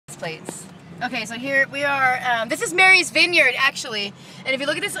plates. Okay, so here we are. This is Mary's Vineyard, actually. And if you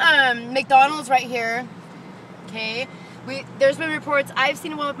look at this McDonald's right here, okay, there's been reports, I've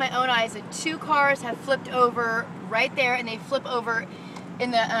seen one with my own eyes, that 2 cars have flipped over right there, and they flip over in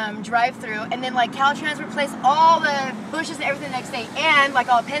the drive-thru, and then like Caltrans replaced all the bushes and everything the next day, and like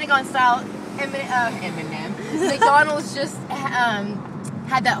all Pentagon style McDonald's just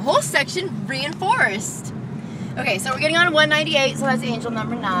had that whole section reinforced. Okay, so we're getting on 198, so that's angel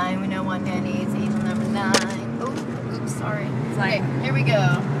number 9. We know 198 is angel number 9. Oh, oops, sorry. Okay, here we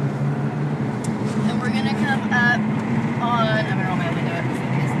go. And we're gonna come up on, I'm gonna roll my window up because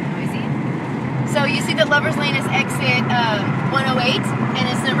it is noisy. So you see that Lover's Lane is exit 108, and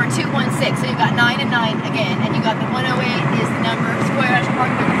it's number 216. So you've got 9 and 9 again, and you got the 108 is the number, Square National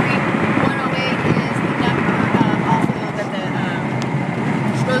Park 33. 108 is the number, also that the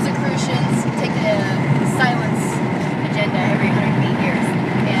Rosicrucians take the silence agenda every 108 years,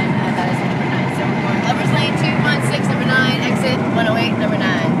 and that is number 9. So we're going Lover's Lane 216, number 9, exit 108, number 9.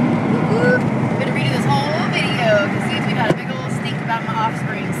 Woo-hoo. I'm going to redo this whole video because see, we've had a big old stink about my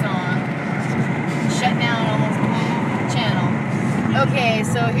Offspring song. Shut down almost the whole channel. Okay,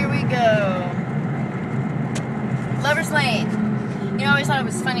 so here we go. Lover's Lane. You know, I always thought it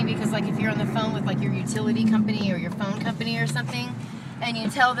was funny because like if you're on the phone with like your utility company or your phone company or something, and you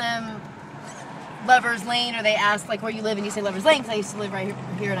tell them Lover's Lane, or they ask like where you live and you say Lover's Lane, because I used to live right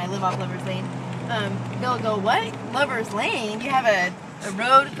here and I live off Lover's Lane, they'll go, what? Lover's Lane? You have a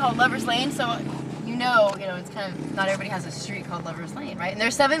road called Lover's Lane? So you know, it's kind of, not everybody has a street called Lover's Lane, right? And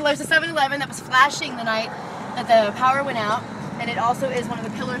there's a 7-Eleven that was flashing the night that the power went out, and it also is one of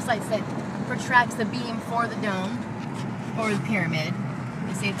the pillar sites that protracts the beam for the dome, or the pyramid.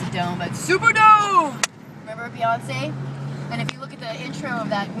 They say it's a dome, but Super Dome! Remember Beyonce? And if you look at the intro of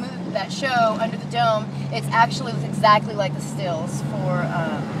that show, Under the Dome, it's actually looks exactly like the stills for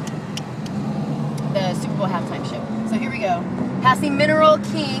the Super Bowl halftime show. So here we go. Passing Mineral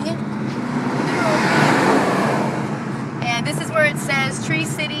King. And this is where it says Tree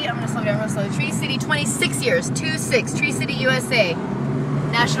City, I'm going to slow down real slow, Tree City 26 years, 26, Tree City, USA,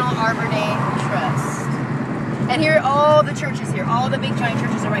 National Arbor Day Trust. And here are all the churches here, all the big giant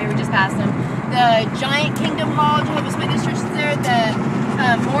churches are right here, we just passed them. The Giant Kingdom Hall, Jehovah's Witness Church is there, the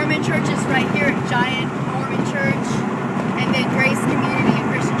Mormon Church is right here, Giant Mormon Church, and then Grace Community and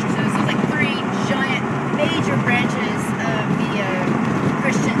Christian Church. So it's like 3 giant major branches of the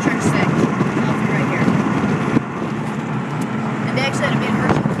Christian church sect. Right here. And they actually had a big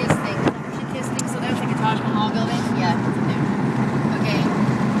Hershey Kiss thing. So there's like a Taj Mahal building. Yeah, it's in there. Okay.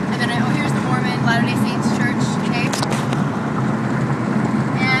 And then, here's the Mormon Latter-day Saints Church. Okay.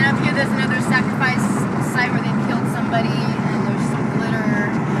 And up here there's another sacrifice site where they killed somebody, and there's some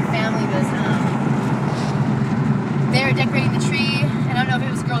glitter. The family was, they were decorating the tree. And I don't know if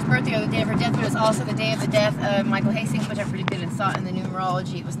it was the girl's birthday or the day of her death, but it was also the day of the death of Michael Hastings, which I predicted and saw in the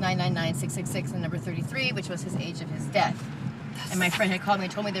numerology. It was 999666 and number 33, which was his age of his death. And my friend had called me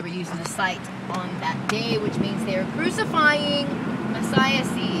and told me they were using the site on that day, which means they were crucifying Messiah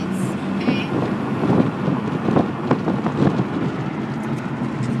seeds. Okay?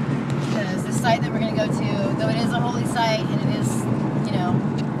 Because the site that we're going to go to, though it is a holy site and it is,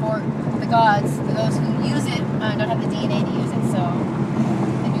 for the gods, for those who use it, don't have the DNA to use it, so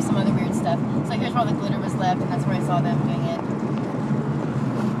they do some other weird stuff. So here's where all the glitter was left, and that's where I saw them doing it.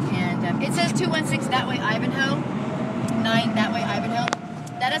 And it says 216 that way Ivanhoe, 9 that way Ivanhoe.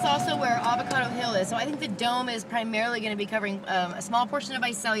 That is also where Avocado Hill is. So I think the dome is primarily going to be covering a small portion of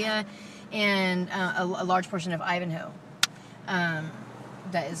Visalia and a large portion of Ivanhoe.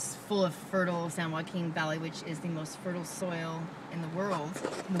 That is full of fertile San Joaquin Valley, which is the most fertile soil in the world.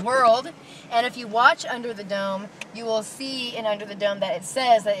 And if you watch Under the Dome, you will see in Under the Dome that it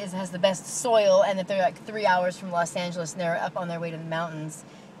says that it has the best soil, and that they're like 3 hours from Los Angeles, and they're up on their way to the mountains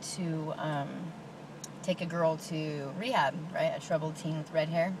to take a girl to rehab, right? A troubled teen with red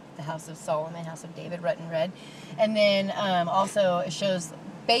hair, the House of Solomon, House of David, Rut in Red. And then also it shows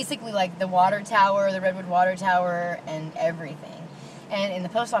basically like the water tower, the Redwood Water Tower, and everything. And in the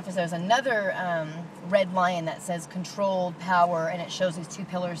post office, there's another red lion that says controlled power, and it shows these 2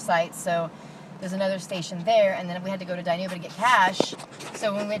 pillar sites. So there's another station there, and then we had to go to Dinuba to get cash.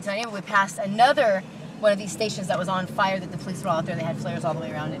 So when we went to Dinuba, we passed another one of these stations that was on fire, that the police were all out there. They had flares all the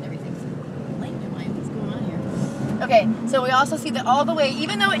way around it and everything. So, what's going on here? Okay, so we also see that all the way,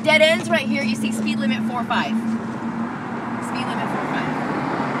 even though it dead ends right here, you see speed limit 45. Speed limit 45.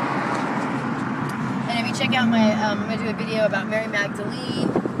 And if you check out my, I'm going to do a video about Mary Magdalene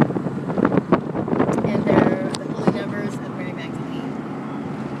and the holy numbers of Mary Magdalene,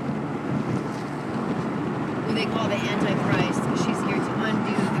 who they call the Antichrist, because she's here to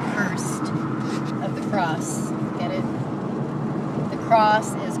undo the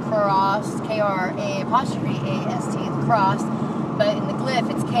cross is crossed, K-R-A-S-T, the cross. But in the glyph,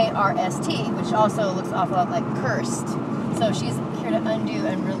 it's K-R-S-T, which also looks awful lot like cursed. So she's here to undo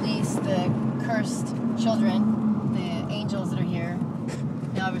and release the cursed children, the angels that are here.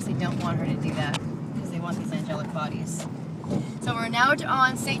 They obviously don't want her to do that because they want these angelic bodies. So we're now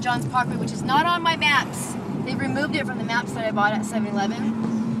on St. John's Parkway, which is not on my maps. They removed it from the maps that I bought at 7-Eleven.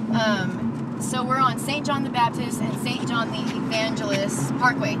 So we're on St. John the Baptist and St. John the Evangelist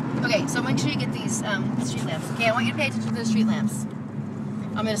Parkway. Okay, so make sure you get these street lamps. Okay, I want you to pay attention to the street lamps.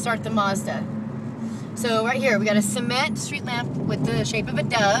 I'm going to start the Mazda. So right here, we got a cement street lamp with the shape of a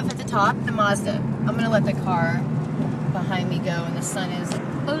dove at the top, the Mazda. I'm going to let the car behind me go and the sun is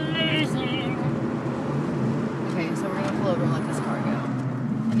blazing. Okay, so we're going to pull over and let this car go.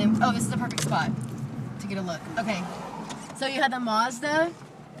 And then, oh, this is the perfect spot to get a look. Okay, so you had the Mazda,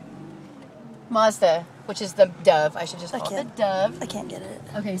 which is the dove. I should just call it the dove. I can't get it.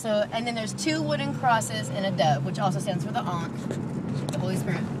 Okay, so, and then there's 2 wooden crosses and a dove, which also stands for the Ankh, the Holy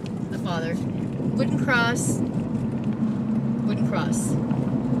Spirit, the Father. Wooden cross, wooden cross.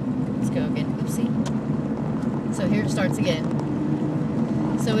 Let's go again. Oopsie. So here it starts again.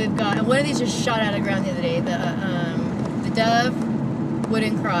 So we've got, and one of these just shot out of the ground the other day, the dove,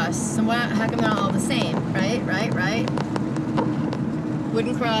 wooden cross. So why, how come they're not all the same? Right?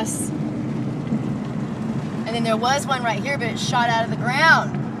 Wooden cross. And then there was one right here, but it shot out of the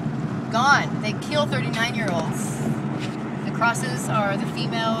ground. Gone. They kill 39-year-olds. The crosses are the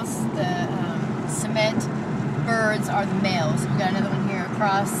females, the cement birds are the males. We've got another one here, a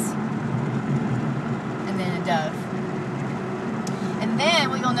cross, and then a dove. And then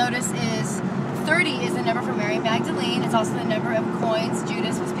what you'll notice is 30 is the number for Mary Magdalene. It's also the number of coins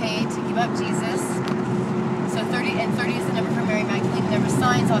Judas was paid to give up Jesus. So 30 is the number for Mary Magdalene. The number of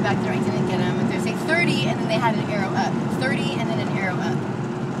signs all back there, I didn't get them. But there's a 30 and then they had an arrow up. 30 and then an arrow up.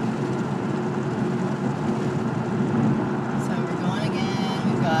 So we're going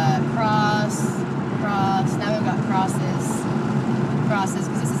again. We've got cross. Now we've got crosses,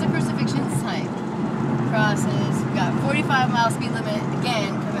 because this is a crucifixion site. Crosses. We've got 45-mile speed limit again,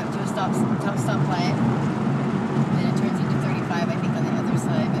 coming up to a stoplight. And then it turns into 35, I think, on the other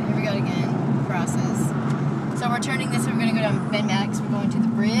side. But here we go again. Crosses. So we're turning this. We're going to go down Ben Maddox. We're going to the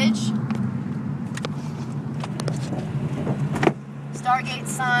bridge. Stargate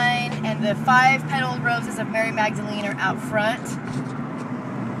sign and the 5 petaled roses of Mary Magdalene are out front.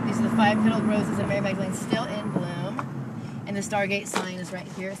 These are the 5 petaled roses of Mary Magdalene still in bloom. And the Stargate sign is right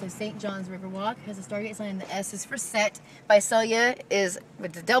here. So St. John's Riverwalk has a Stargate sign, and the S is for Set. Visalia is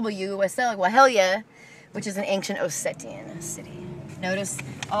with the W, Wahelia, which is an ancient Ossetian city. Notice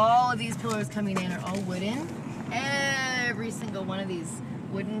all of these pillars coming in are all wooden. Every single one of these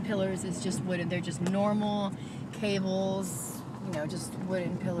wooden pillars is just wooden. They're just normal cables, you know, just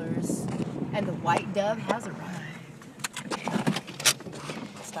wooden pillars. And the white dove has arrived.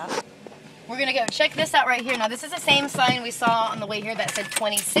 Stop. We're gonna go check this out right here. Now this is the same sign we saw on the way here that said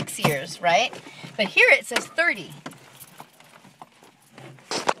 26 years, right? But here it says 30.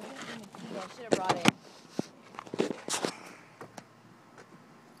 I should have brought it.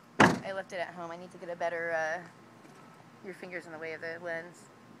 I left it at home. I need to get a better, your fingers in the way of the lens.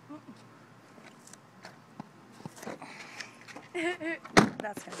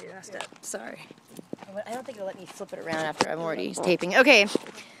 That's gonna be messed up. Sorry. I don't think it'll let me flip it around after I'm already taping. Okay,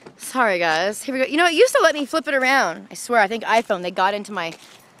 sorry guys. Here we go. You know, it used to let me flip it around. I swear, I think iPhone, they got into my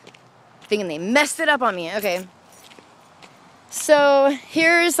thing and they messed it up on me. Okay. So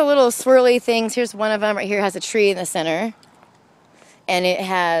here's the little swirly things. Here's one of them right here. It has a tree in the center. And it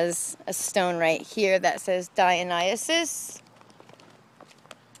has a stone right here that says Dionysus.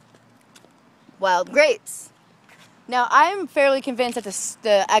 Wild grapes. Now, I'm fairly convinced that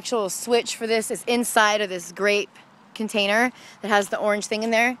the actual switch for this is inside of this grape container that has the orange thing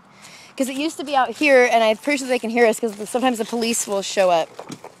in there. Because it used to be out here, and I'm pretty sure they can hear us because sometimes the police will show up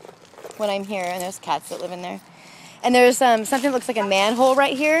when I'm here, and there's cats that live in there. And there's something that looks like a manhole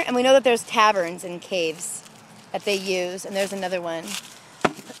right here, and we know that there's taverns and caves that they use, and there's another one.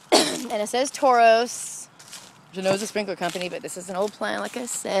 And it says Tauros, which I know is a sprinkler company, but this is an old plant, like I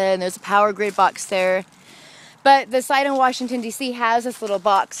said, and there's a power grid box there. But the site in Washington, D.C. has this little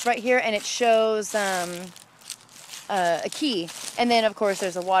box right here, and it shows a key. And then, of course,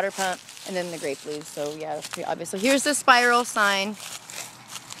 there's a water pump, and then the grape leaves. So, yeah, that's pretty obvious. So here's the spiral sign.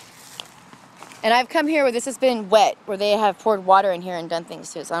 And I've come here where this has been wet, where they have poured water in here and done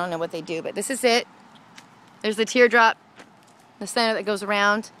things to it. So I don't know what they do, but this is it. There's the teardrop, the center that goes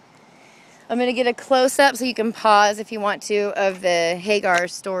around. I'm going to get a close-up so you can pause if you want to of the Hagar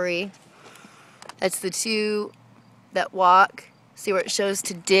story. That's the 2 that walk. See where it shows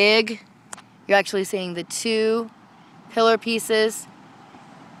to dig? You're actually seeing the 2 pillar pieces.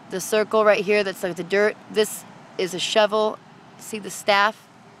 The circle right here that's like the dirt. This is a shovel. See the staff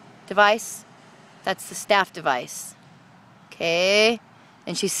device? That's the staff device. Okay?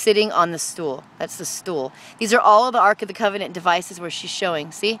 And she's sitting on the stool. That's the stool. These are all of the Ark of the Covenant devices where she's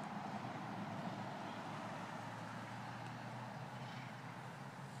showing. See?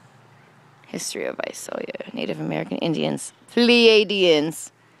 History of Visalia. Native American Indians.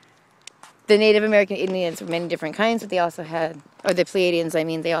 Pleiadians. The Native American Indians were many different kinds, but they also had, or the Pleiadians, I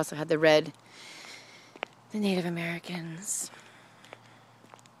mean, they also had the red. The Native Americans.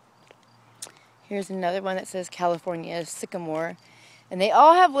 Here's another one that says California sycamore. And they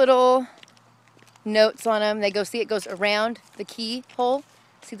all have little notes on them. They go, see, it goes around the keyhole.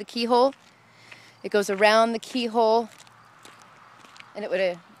 See the keyhole? It goes around the keyhole. And it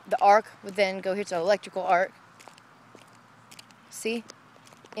would, the arc would then go, here's an electrical arc. See?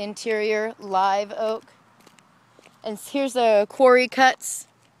 Interior live oak. And here's the quarry cuts.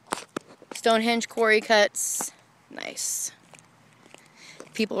 Stonehenge quarry cuts. Nice.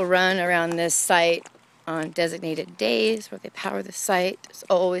 People run around this site on designated days where they power the site. There's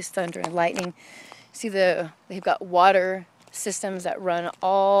always thunder and lightning. See they've got water systems that run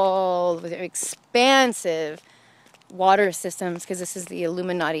all over their expansive water systems, because this is the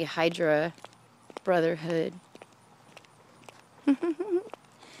Illuminati Hydra Brotherhood.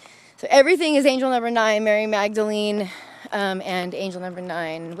 So everything is angel number 9, Mary Magdalene, and angel number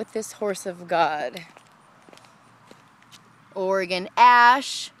 9 with this horse of God. Oregon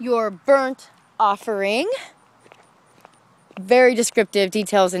ash, your burnt offering. Very descriptive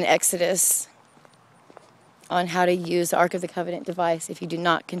details in Exodus on how to use the Ark of the Covenant device if you do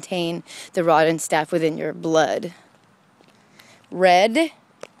not contain the rod and staff within your blood. Red,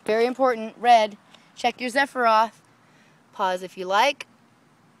 very important, red. Check your Zephyroth. Pause if you like.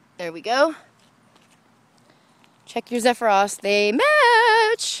 There we go. Check your Zephyros. They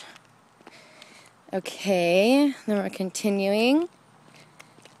match. Okay, then we're continuing.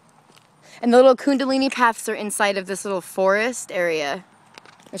 And the little Kundalini paths are inside of this little forest area,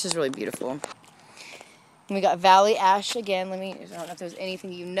 which is really beautiful. And we got Valley Ash again. I don't know if there's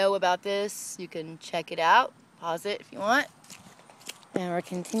anything you know about this. You can check it out. Pause it if you want. And we're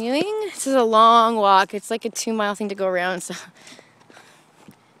continuing. This is a long walk. It's like a 2-mile thing to go around, so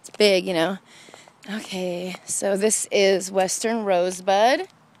it's big, you know. Okay, so this is Western Rosebud.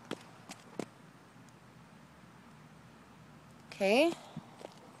 Okay.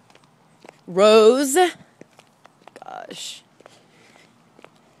 Rose. Gosh.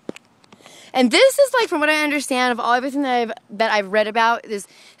 And this is like, from what I understand of everything that I've read about, is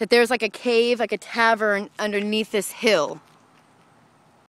that there's like a cave, like a tavern underneath this hill.